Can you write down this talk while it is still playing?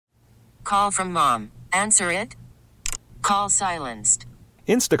call from mom. Answer it. Call silenced.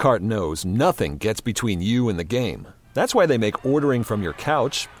 Instacart knows nothing gets between you and the game. That's why they make ordering from your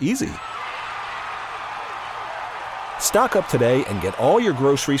couch easy. Stock up today and get all your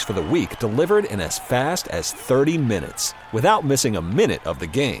groceries for the week delivered in as fast as 30 minutes without missing a minute of the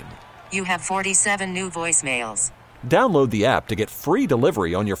game. You have 47 new voicemails. Download the app to get free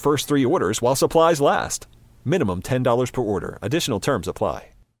delivery on your first 3 orders while supplies last. Minimum $10 per order. Additional terms apply.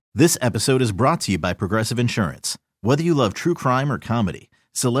 This episode is brought to you by Progressive Insurance. Whether you love true crime or comedy,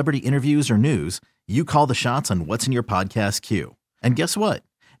 celebrity interviews or news, you call the shots on what's in your podcast queue. And guess what?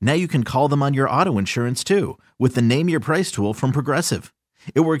 Now you can call them on your auto insurance too with the Name Your Price tool from Progressive.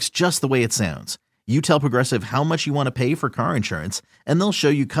 It works just the way it sounds. You tell Progressive how much you want to pay for car insurance, and they'll show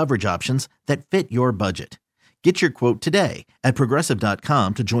you coverage options that fit your budget. Get your quote today at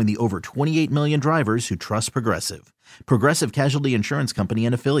Progressive.com to join the over 28 million drivers who trust Progressive. Progressive Casualty Insurance Company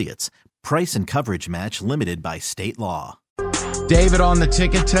and Affiliates. Price and coverage match limited by state law. David on the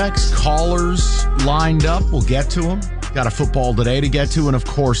ticket text. Callers lined up. We'll get to them. Got a football today to get to, and of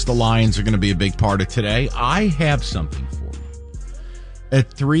course the Lions are going to be a big part of today. I have something for you.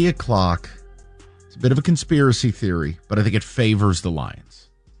 At 3 o'clock, it's a bit of a conspiracy theory, but I think it favors the Lions.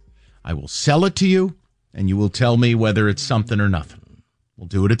 I will sell it to you, and you will tell me whether it's something or nothing. We'll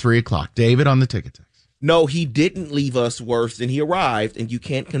do it at 3 o'clock. David on the ticket text. No, he didn't leave us worse than he arrived, and you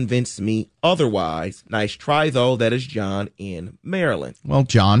can't convince me otherwise. Nice try, though. That is John in Maryland. Well,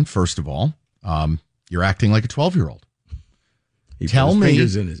 John, first of all, you're acting like a 12-year-old. He Tell put his me,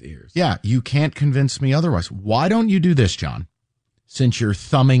 fingers in his ears. Yeah, you can't convince me otherwise. Why don't you do this, John? Since you're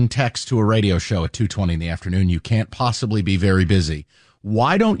thumbing text to a radio show at 2:20 in the afternoon, you can't possibly be very busy.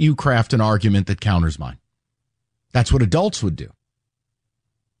 Why don't you craft an argument that counters mine? That's what adults would do.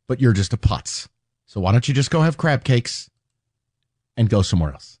 But you're just a putz. So why don't you just go have crab cakes and go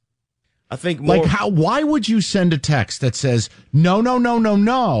somewhere else? I think more. Like why would you send a text that says,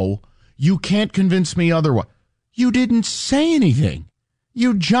 no, you can't convince me otherwise? You didn't say anything.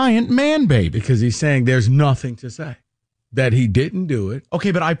 You giant man baby. Because he's saying there's nothing to say. That he didn't do it.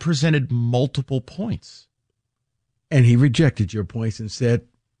 Okay, but I presented multiple points. And he rejected your points and said,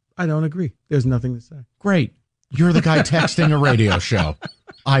 I don't agree. There's nothing to say. Great. You're the guy texting a radio show.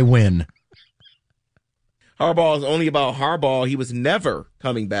 I win. Harbaugh is only about Harbaugh. He was never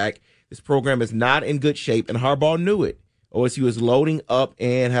coming back. This program is not in good shape, and Harbaugh knew it. OSU is loading up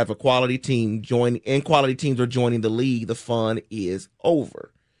and have a quality team join, and quality teams are joining the league. The fun is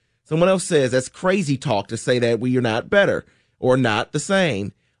over. Someone else says that's crazy talk to say that we are not better or not the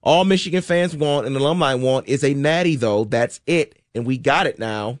same. All Michigan fans want and alumni want is a natty, though. That's it, and we got it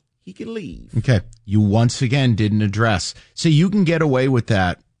now. He can leave. Okay. You once again didn't address. So you can get away with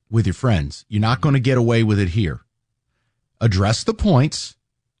that with your friends. You're not going to get away with it here. Address the points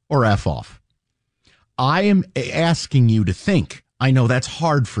or F off. I am asking you to think. I know that's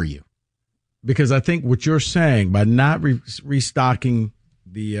hard for you. Because I think what you're saying, by not restocking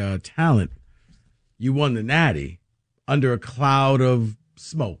the talent, you won the natty under a cloud of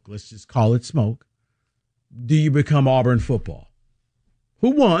smoke. Let's just call it smoke. Do you become Auburn football?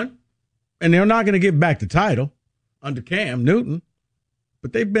 Who won? And they're not going to give back the title under Cam Newton.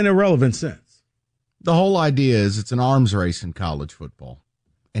 But they've been irrelevant since. The whole idea is it's an arms race in college football.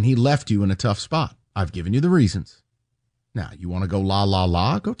 And he left you in a tough spot. I've given you the reasons. Now, you want to go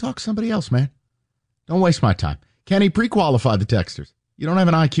la, go talk to somebody else, man. Don't waste my time. Kenny, pre-qualify the texters. You don't have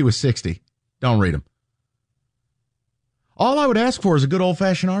an IQ of 60. Don't read them. All I would ask for is a good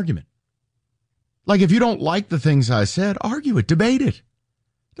old-fashioned argument. Like, if you don't like the things I said, argue it, debate it.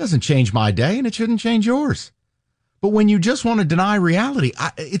 It doesn't change my day, and it shouldn't change yours. But when you just want to deny reality,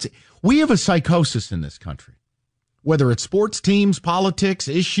 we have a psychosis in this country. Whether it's sports teams, politics,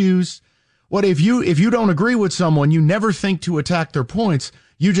 issues, what if you don't agree with someone, you never think to attack their points.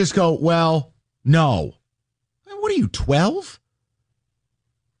 You just go, well, no. What are you, 12?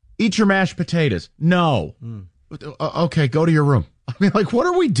 Eat your mashed potatoes. No. Okay, go to your room. I mean, like, what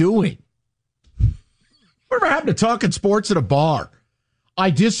are we doing? Whatever happened to talking sports at a bar? I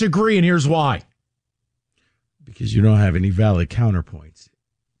disagree, and here's why. Because you don't have any valid counterpoints.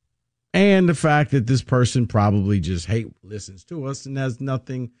 And the fact that this person probably just listens to us and has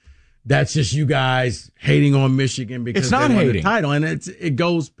nothing. That's just you guys hating on Michigan because it's not they won hating the title. And it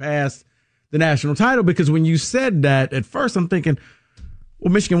goes past the national title, because when you said that at first, I'm thinking,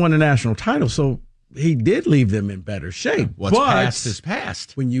 well, Michigan won the national title, so he did leave them in better shape. What's past is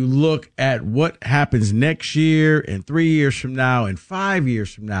past. When you look at what happens next year and 3 years from now and 5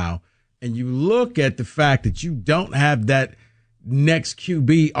 years from now, and you look at the fact that you don't have that next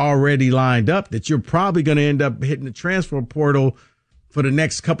QB already lined up, that you're probably going to end up hitting the transfer portal for the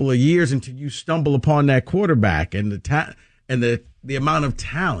next couple of years until you stumble upon that quarterback and the amount of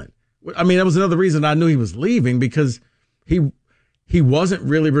talent. I mean, that was another reason I knew he was leaving, because he wasn't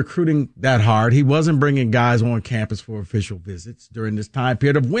really recruiting that hard. He wasn't bringing guys on campus for official visits during this time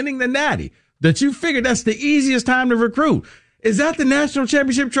period of winning the Natty. That you figured that's the easiest time to recruit. Is that the national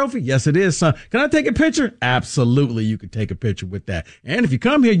championship trophy? Yes, it is, son. Can I take a picture? Absolutely, you could take a picture with that. And if you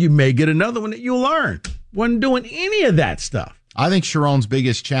come here, you may get another one that you'll learn. Wasn't doing any of that stuff. I think Sherrone's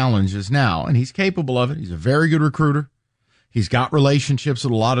biggest challenge is now, and he's capable of it. He's a very good recruiter. He's got relationships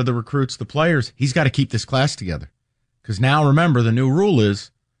with a lot of the recruits, the players. He's got to keep this class together. Because now, remember, the new rule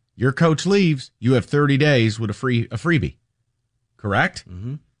is your coach leaves, you have 30 days with a freebie. Correct?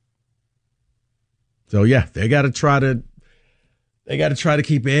 Mm-hmm. So, yeah, they got to try to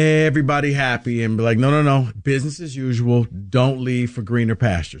keep everybody happy and be like, no, business as usual. Don't leave for greener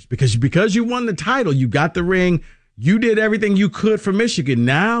pastures. Because you won the title, you got the ring, you did everything you could for Michigan.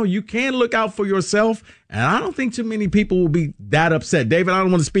 Now you can look out for yourself, and I don't think too many people will be that upset. David, I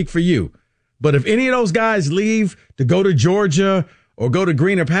don't want to speak for you, but if any of those guys leave to go to Georgia or go to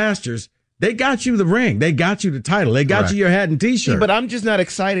greener pastures, they got you the ring. They got you the title. They got you your hat and T-shirt. Yeah, but I'm just not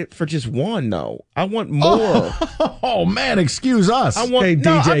excited for just one, though. I want more. Oh man, excuse us. I want, hey,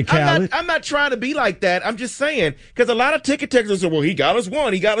 DJ Khaled. I'm not trying to be like that. I'm just saying, because a lot of ticket takers say, well, he got us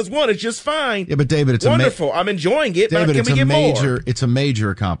one. It's just fine. Yeah, but David, it's wonderful. I'm enjoying it, David, but can we get more? It's a major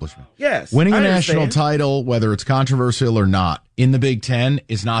accomplishment. Yes. Winning a national title, whether it's controversial or not, in the Big Ten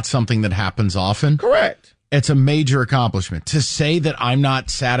is not something that happens often. Correct. It's a major accomplishment. To say that I'm not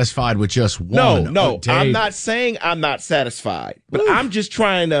satisfied with just one. No, I'm not saying I'm not satisfied, but I'm just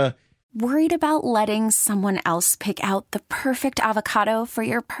trying to. Worried about letting someone else pick out the perfect avocado for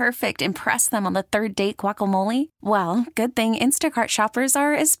your perfect impress them on the third date guacamole? Well, good thing Instacart shoppers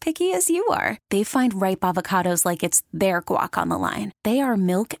are as picky as you are. They find ripe avocados like it's their guac on the line. They are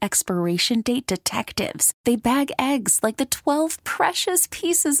milk expiration date detectives. They bag eggs like the 12 precious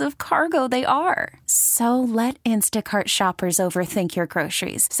pieces of cargo they are. So let Instacart shoppers overthink your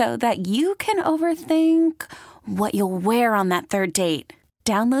groceries so that you can overthink what you'll wear on that third date.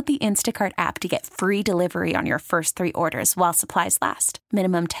 Download the Instacart app to get free delivery on your first 3 orders while supplies last.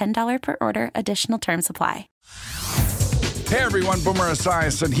 Minimum $10 per order. Additional terms apply. Hey everyone, Boomer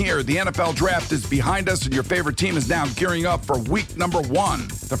Esiason here. The NFL draft is behind us and your favorite team is now gearing up for week number 1.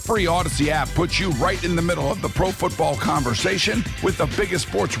 The free Odyssey app puts you right in the middle of the pro football conversation with the biggest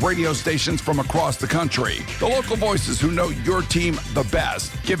sports radio stations from across the country. The local voices who know your team the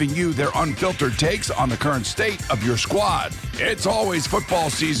best, giving you their unfiltered takes on the current state of your squad. It's always football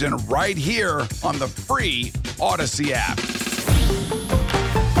season right here on the free Odyssey app.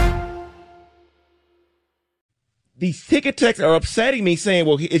 These ticket texts are upsetting me, saying,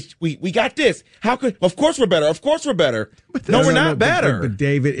 well, we got this. How could, of course we're better. Of course we're better. No, we're not better. But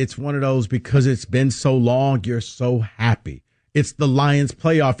David, it's one of those, because it's been so long, you're so happy. It's the Lions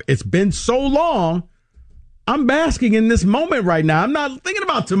playoff. It's been so long. I'm basking in this moment right now. I'm not thinking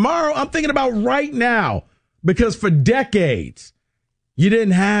about tomorrow. I'm thinking about right now, because for decades, you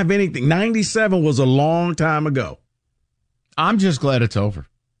didn't have anything. 97 was a long time ago. I'm just glad it's over.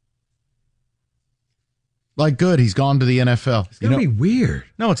 Like, good, he's gone to the NFL. It's going to be weird.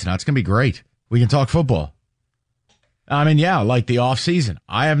 No, it's not. It's going to be great. We can talk football. I mean, yeah, like the offseason.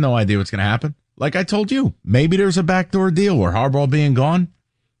 I have no idea what's going to happen. Like I told you, maybe there's a backdoor deal where Harbaugh being gone,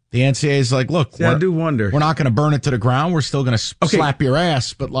 the NCAA is like, look, I do wonder. We're not going to burn it to the ground. We're still going to slap your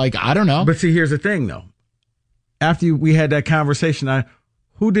ass. But, like, I don't know. But see, here's the thing, though. After we had that conversation,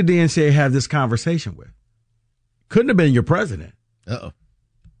 who did the NCAA have this conversation with? Couldn't have been your president. Uh-oh.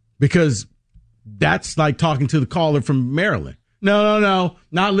 Because that's like talking to the caller from Maryland. No,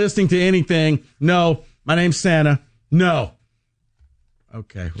 not listening to anything. No, my name's Santa. No.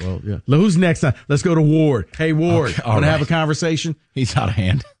 Okay, well, yeah. Who's next? Let's go to Ward. Hey, Ward, okay, want to have a conversation? He's out of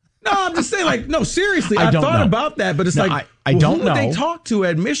hand. No, I'm just saying, like, no, seriously. I thought about that, but it's I don't know. Who would they talk to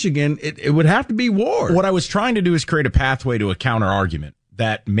at Michigan? It would have to be Ward. What I was trying to do is create a pathway to a counter argument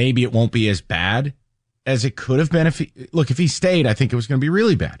that maybe it won't be as bad as it could have been if he stayed. I think it was going to be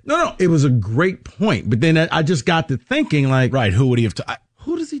really bad. No, it was a great point. But then I just got to thinking, like, right, who would he have?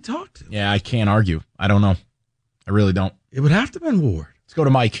 Who does he talk to? Yeah, I can't argue. I don't know. I really don't. It would have to have been Ward. Let's go to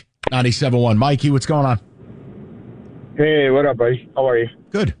Mike, 97.1. Mikey, what's going on? Hey, what up, buddy? How are you?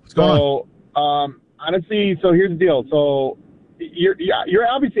 Good. What's going on? Honestly, so here's the deal. So you're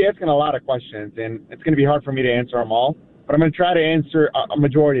obviously asking a lot of questions, and it's going to be hard for me to answer them all. But I'm going to try to answer a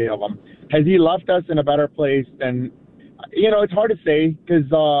majority of them. Has he left us in a better place than, it's hard to say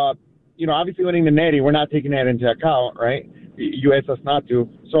because, obviously winning the Natty, we're not taking that into account, right? You asked us not to.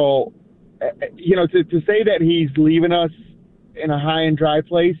 So, to say that he's leaving us in a high and dry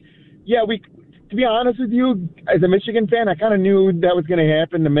place. Yeah, to be honest with you, as a Michigan fan, I kind of knew that was going to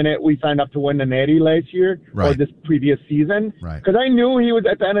happen the minute we signed up to win the Natty last year or this previous season. Because I knew he was,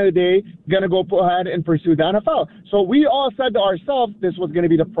 at the end of the day, going to go ahead and pursue the NFL. So we all said to ourselves this was going to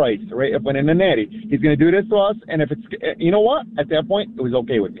be the price, right, of winning the Natty. He's going to do this to us, and if it's, you know what? At that point, it was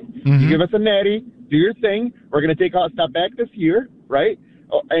okay with me. You give us a Natty, do your thing. We're going to take a step back this year, right?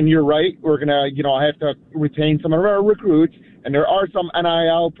 And you're right. We're going to, have to retain some of our recruits. And there are some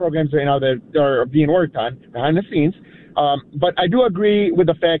NIL programs right now that are being worked on behind the scenes. But I do agree with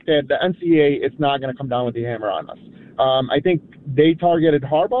the fact that the NCAA is not going to come down with the hammer on us. I think they targeted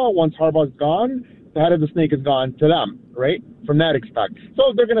Harbaugh. Once Harbaugh's gone, the head of the snake is gone to them, right? From that aspect.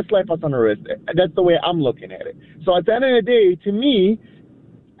 So they're going to slap us on the wrist. That's the way I'm looking at it. So at the end of the day, to me,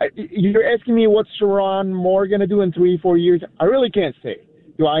 you're asking me what's Sherrone Moore going to do in 3-4 years? I really can't say.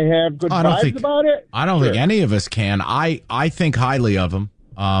 Do I have good vibes about it? I don't think any of us can. I think highly of him.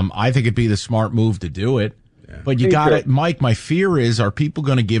 I think it'd be the smart move to do it. Yeah. But you got it, Mike. My fear is, are people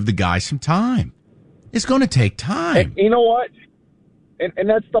going to give the guy some time? It's going to take time. And you know what? And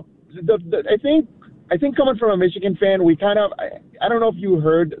that's the I think coming from a Michigan fan, we kind of, I don't know if you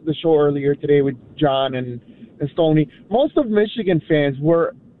heard the show earlier today with John and Stoney. Most of Michigan fans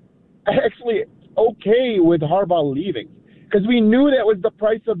were actually okay with Harbaugh leaving. Because we knew that was the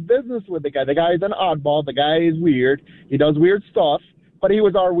price of business with the guy. The guy is an oddball. The guy is weird. He does weird stuff, but he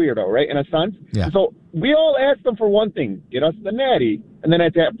was our weirdo, right, in a sense? Yeah. So we all asked him for one thing, get us the Natty, and then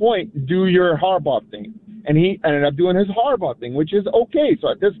at that point, do your Harbaugh thing. And he ended up doing his Harbaugh thing, which is okay. So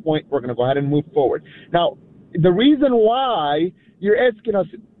at this point, we're going to go ahead and move forward. Now, the reason why you're asking us,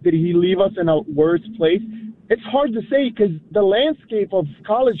 did he leave us in a worse place? It's hard to say because the landscape of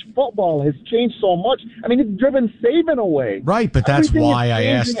college football has changed so much. I mean, it's driven Saban away. Right, but that's Everything why I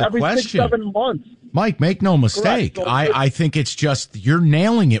asked the every question. 6-7 months. Mike, make no mistake. So I think it's just you're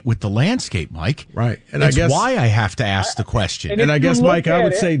nailing it with the landscape, Mike. Right. And that's I guess why I have to ask the question. And I guess, Mike, I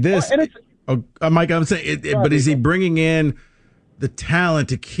would say this. Mike, I would say, but is he bringing in the talent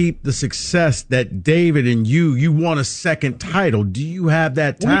to keep the success that David and you won a second title? Do you have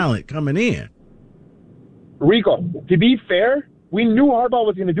that talent coming in? Rico, to be fair, we knew Harbaugh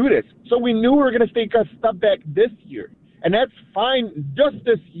was going to do this. So we knew we were going to take a step back this year. And that's fine just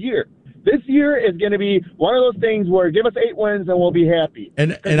this year. This year is going to be one of those things where give us 8 wins and we'll be happy.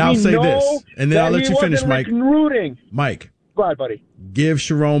 And I'll say this, and then I'll let you finish, Mike. Mike. Go ahead, buddy. Give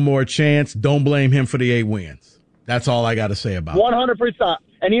Sherrone Moore a chance. Don't blame him for the 8 wins. That's all I got to say about it. 100%.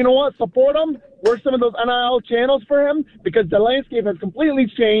 And you know what? Support him. Work some of those NIL channels for him because the landscape has completely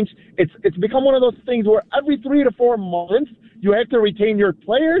changed. It's become one of those things where every 3 to 4 months you have to retain your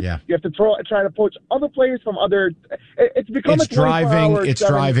players. Yeah. You have to try to poach other players from other. It's become it's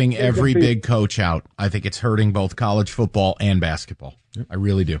driving every big coach out. I think it's hurting both college football and basketball. Yep. I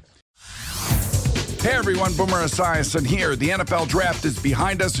really do. Hey everyone, Boomer Esiason here. The NFL Draft is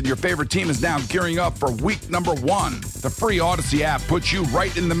behind us and your favorite team is now gearing up for week number 1. The free Odyssey app puts you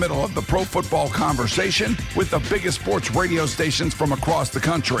right in the middle of the pro football conversation with the biggest sports radio stations from across the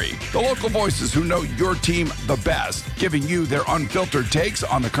country. The local voices who know your team the best, giving you their unfiltered takes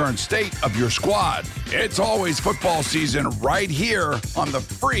on the current state of your squad. It's always football season right here on the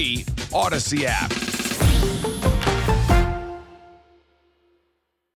free Odyssey app.